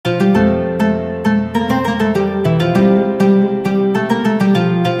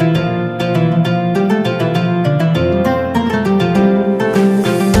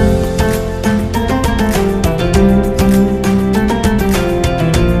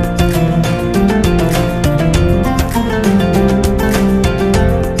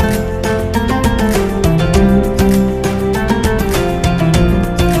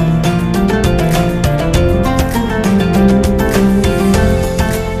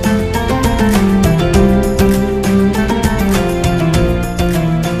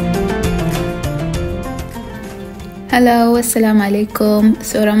Hello, Assalamu alaikum.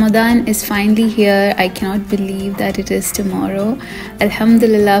 So Ramadan is finally here. I cannot believe that it is tomorrow.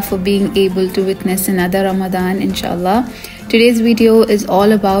 Alhamdulillah for being able to witness another Ramadan, inshallah. Today's video is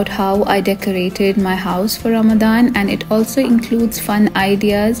all about how I decorated my house for Ramadan, and it also includes fun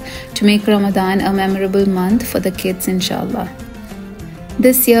ideas to make Ramadan a memorable month for the kids, inshallah.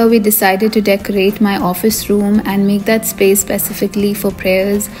 This year we decided to decorate my office room and make that space specifically for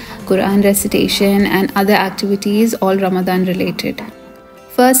prayers, Quran recitation and other activities, all Ramadan related.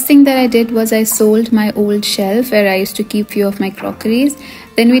 First thing that I did was I sold my old shelf where I used to keep few of my crockeries.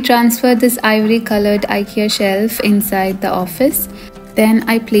 Then we transferred this ivory colored IKEA shelf inside the office. Then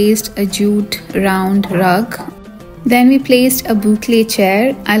I placed a jute round rug. Then we placed a boucle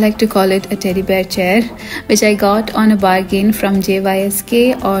chair, I like to call it a teddy bear chair, which I got on a bargain from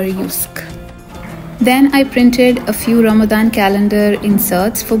JYSK or Yusk. Then I printed a few Ramadan calendar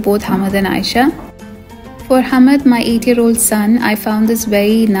inserts for both Hamad and Aisha. For Hamad, my 8-year-old son, I found this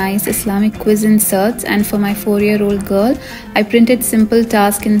very nice Islamic quiz inserts, and for my 4-year-old girl, I printed simple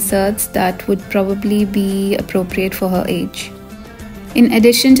task inserts that would probably be appropriate for her age. In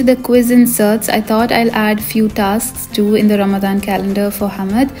addition to the quiz inserts, I thought I'll add few tasks too in the Ramadan calendar for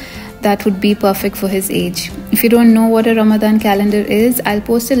Hamad that would be perfect for his age. If you don't know what a Ramadan calendar is, I'll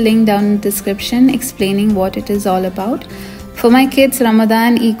post a link down in the description explaining what it is all about. For my kids,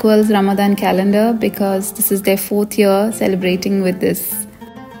 Ramadan equals Ramadan calendar because this is their 4th year celebrating with this.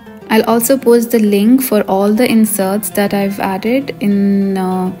 I'll also post the link for all the inserts that I've added in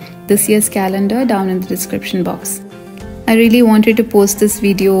this year's calendar down in the description box. I really wanted to post this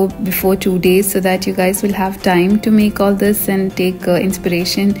video before 2 days so that you guys will have time to make all this and take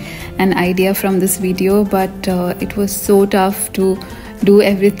inspiration and idea from this video, but it was so tough to do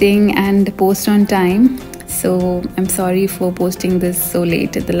everything and post on time, so I'm sorry for posting this so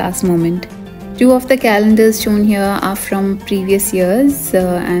late at the last moment. 2 of the calendars shown here are from previous years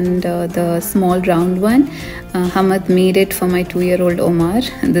and the small round one, Hamad made it for my 2-year-old Omar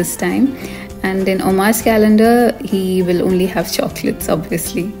this time. And in Omar's calendar, he will only have chocolates,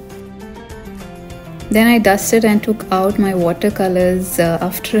 obviously. Then I dusted and took out my watercolors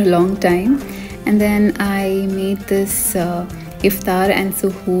after a long time. And then I made this Iftar and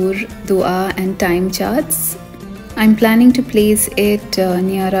Suhoor dua and time charts. I'm planning to place it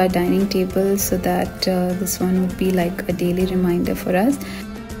near our dining table so that this one would be like a daily reminder for us.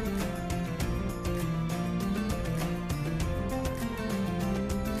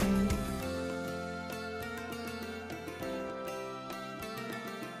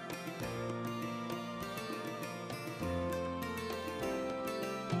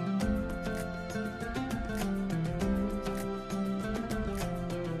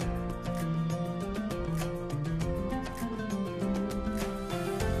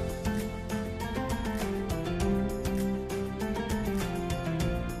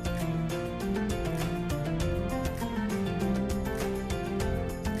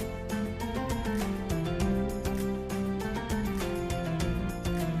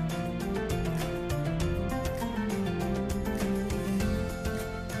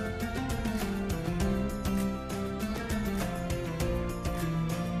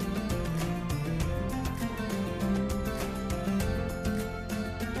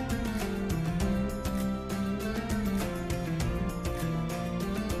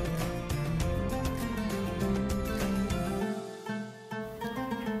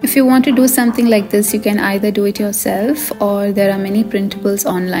 If you want to do something like this, you can either do it yourself or there are many printables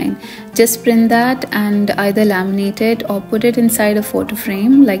online. Just print that and either laminate it or put it inside a photo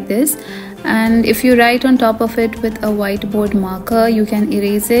frame like this. And if you write on top of it with a whiteboard marker, you can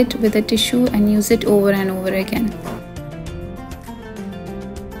erase it with a tissue and use it over and over again.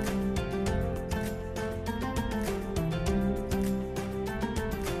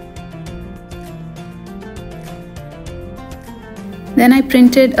 Then I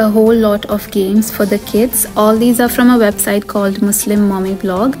printed a whole lot of games for the kids. All these are from a website called Muslim Mommy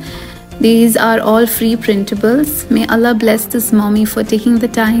Blog. These are all free printables. May Allah bless this mommy for taking the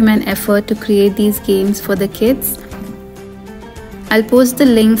time and effort to create these games for the kids. I'll post the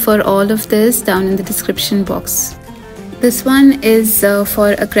link for all of this down in the description box. This one is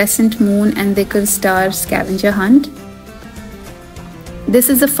for a crescent moon and Decor star scavenger hunt. This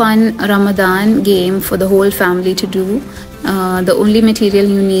is a fun Ramadan game for the whole family to do. The only material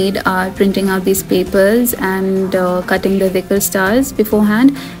you need are printing out these papers and cutting the Decor stars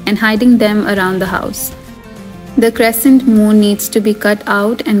beforehand and hiding them around the house. The crescent moon needs to be cut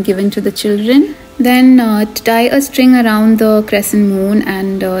out and given to the children. Then tie a string around the crescent moon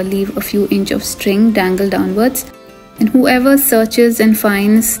and leave a few inches of string dangle downwards. And whoever searches and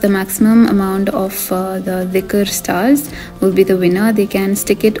finds the maximum amount of the Decor stars will be the winner. They can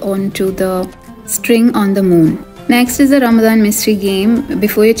stick it onto the string on the moon. Next is the Ramadan mystery game.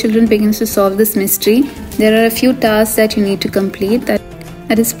 Before your children begins to solve this mystery, there are a few tasks that you need to complete.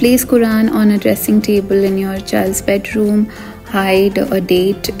 That is, place Quran on a dressing table in your child's bedroom, hide a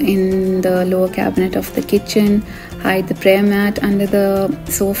date in the lower cabinet of the kitchen, hide the prayer mat under the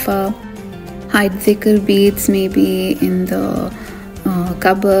sofa, hide Dhikr beads maybe in the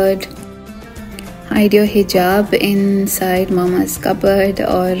cupboard, hide your hijab inside mama's cupboard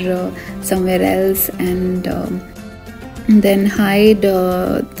or somewhere else, and then hide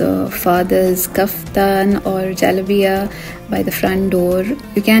the father's kaftan or jalabiya by the front door.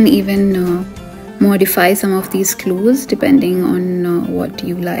 You can even modify some of these clues depending on what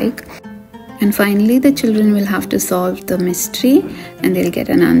you like. And finally, the children will have to solve the mystery and they'll get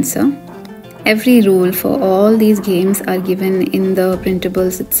an answer. Every rule for all these games are given in the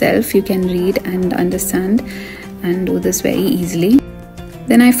printables itself. You can read and understand and do this very easily.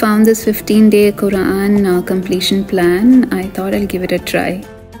 Then I found this 15-day Quran completion plan. I thought I'll give it a try.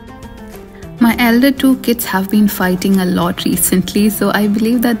 My elder two kids have been fighting a lot recently, so I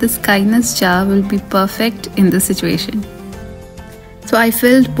believe that this kindness jar will be perfect in this situation. So I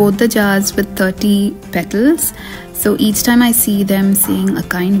filled both the jars with 30 petals. So each time I see them saying a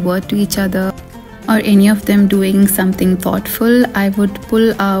kind word to each other or any of them doing something thoughtful, I would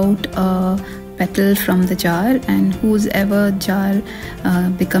pull out a petal from the jar, and whoever jar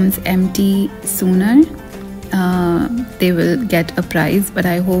becomes empty sooner, they will get a prize. But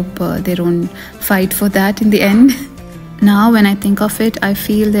I hope they don't fight for that in the end. Now when I think of it, I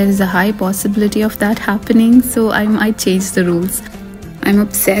feel there is a high possibility of that happening, so I might change the rules. I'm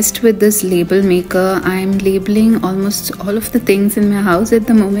obsessed with this label maker. I'm labeling almost all of the things in my house at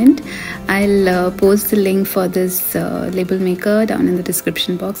the moment. I'll post the link for this label maker down in the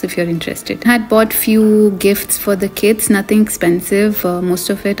description box if you're interested. I had bought few gifts for the kids, nothing expensive. Most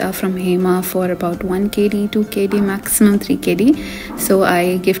of it are from Hema for about 1 KD, 2 KD, maximum 3 KD. So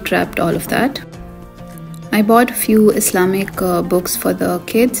I gift wrapped all of that. I bought a few Islamic books for the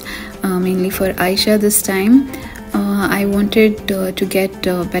kids, mainly for Aisha this time. I wanted to get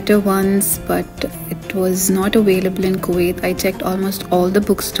better ones, but it was not available in Kuwait. I checked almost all the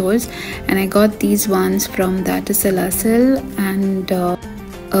bookstores and I got these ones from That is Salasil and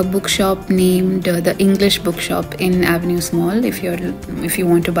a bookshop named the English Bookshop in Avenues Mall if you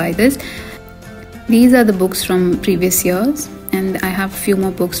want to buy this. These are the books from previous years, and I have a few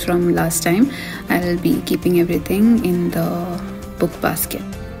more books from last time. I'll be keeping everything in the book basket.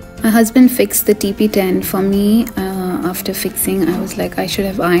 My husband fixed the teepee tent for me. After fixing, I was like, I should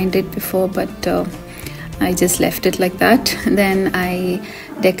have ironed it before, but I just left it like that. Then I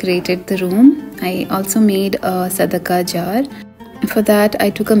decorated the room. I also made a Sadaqah Jar. For that, I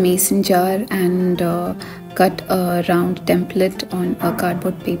took a mason jar and cut a round template on a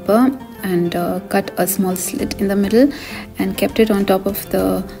cardboard paper and cut a small slit in the middle and kept it on top of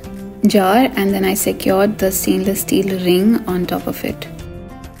the jar, and then I secured the stainless steel ring on top of it.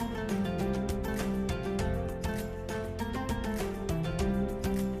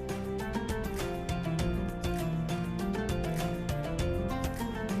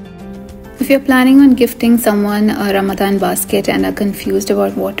 If you're planning on gifting someone a Ramadan basket and are confused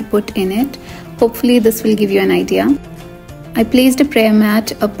about what to put in it, hopefully this will give you an idea. I placed a prayer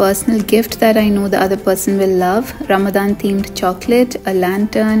mat, a personal gift that I know the other person will love, Ramadan themed chocolate, a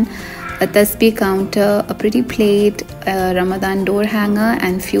lantern, a tasbih counter, a pretty plate, a Ramadan door hanger,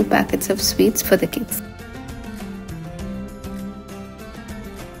 and few packets of sweets for the kids.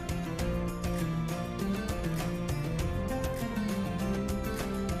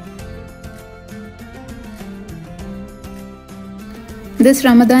 This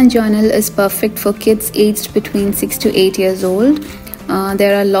Ramadan journal is perfect for kids aged between 6 to 8 years old.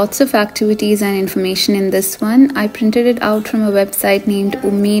 There are lots of activities and information in this one. I printed it out from a website named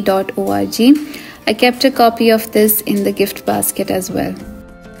ummi.org. I kept a copy of this in the gift basket as well.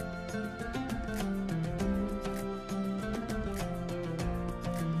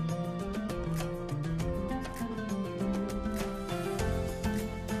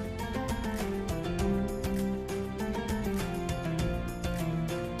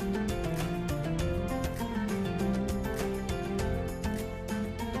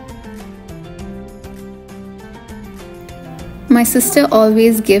 My sister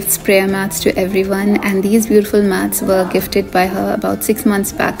always gifts prayer mats to everyone, and these beautiful mats were gifted by her about 6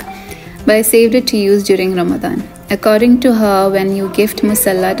 months back, but I saved it to use during Ramadan. According to her, when you gift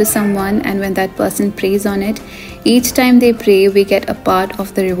musalla to someone and when that person prays on it, each time they pray we get a part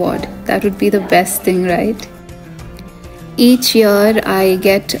of the reward. That would be the best thing, right? Each year I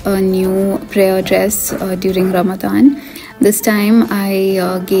get a new prayer dress during Ramadan. This time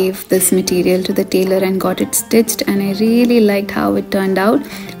I gave this material to the tailor and got it stitched, and I really liked how it turned out.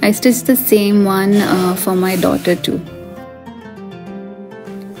 I stitched the same one for my daughter too.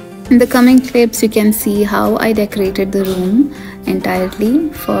 In the coming clips you can see how I decorated the room entirely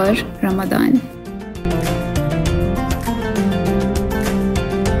for Ramadan.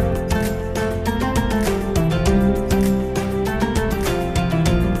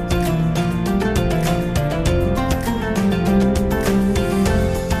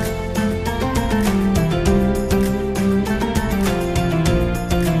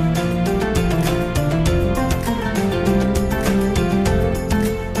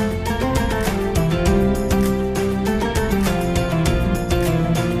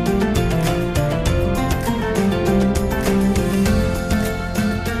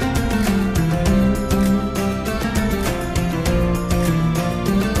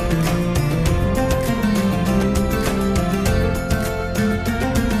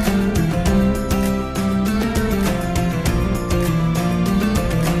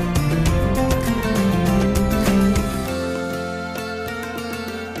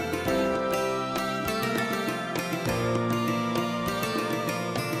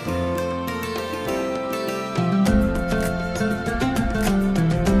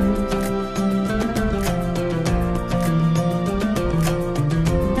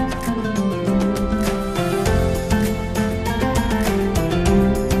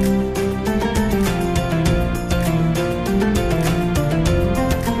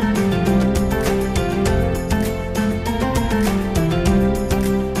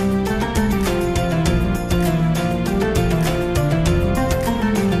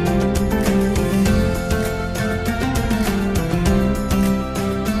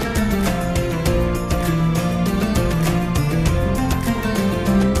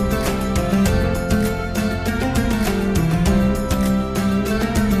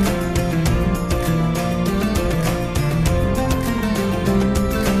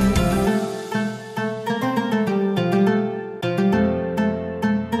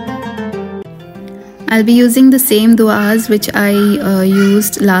 I'll be using the same duas which I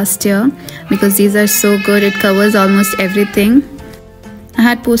used last year because these are so good. It covers almost everything. I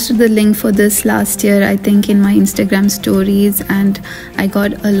had posted the link for this last year, I think, in my Instagram stories, and I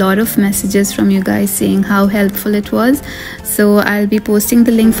got a lot of messages from you guys saying how helpful it was. So I'll be posting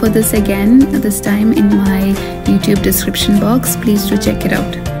the link for this again, this time in my YouTube description box. Please do check it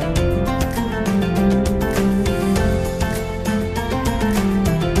out.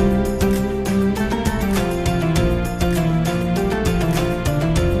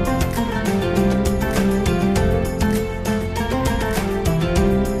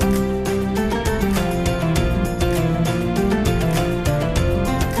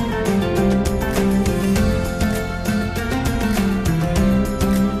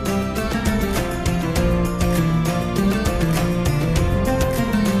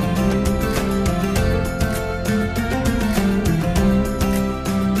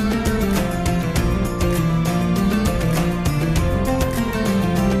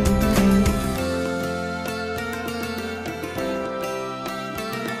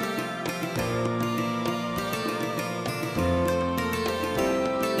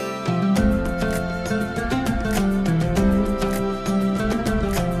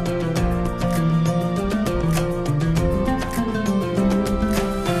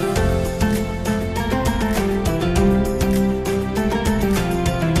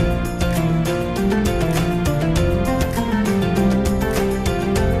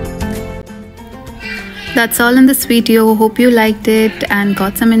 That's all in this video. Hope you liked it and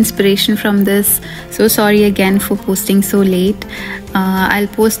got some inspiration from this. So sorry again for posting so late. I'll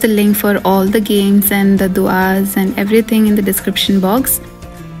post the link for all the games and the duas and everything in the description box.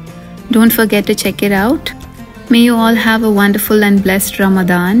 Don't forget to check it out. May you all have a wonderful and blessed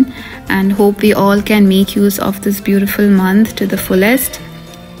Ramadan, and hope we all can make use of this beautiful month to the fullest.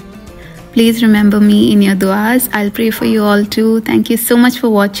 Please remember me in your duas. I'll pray for you all too. Thank you so much for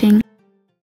watching.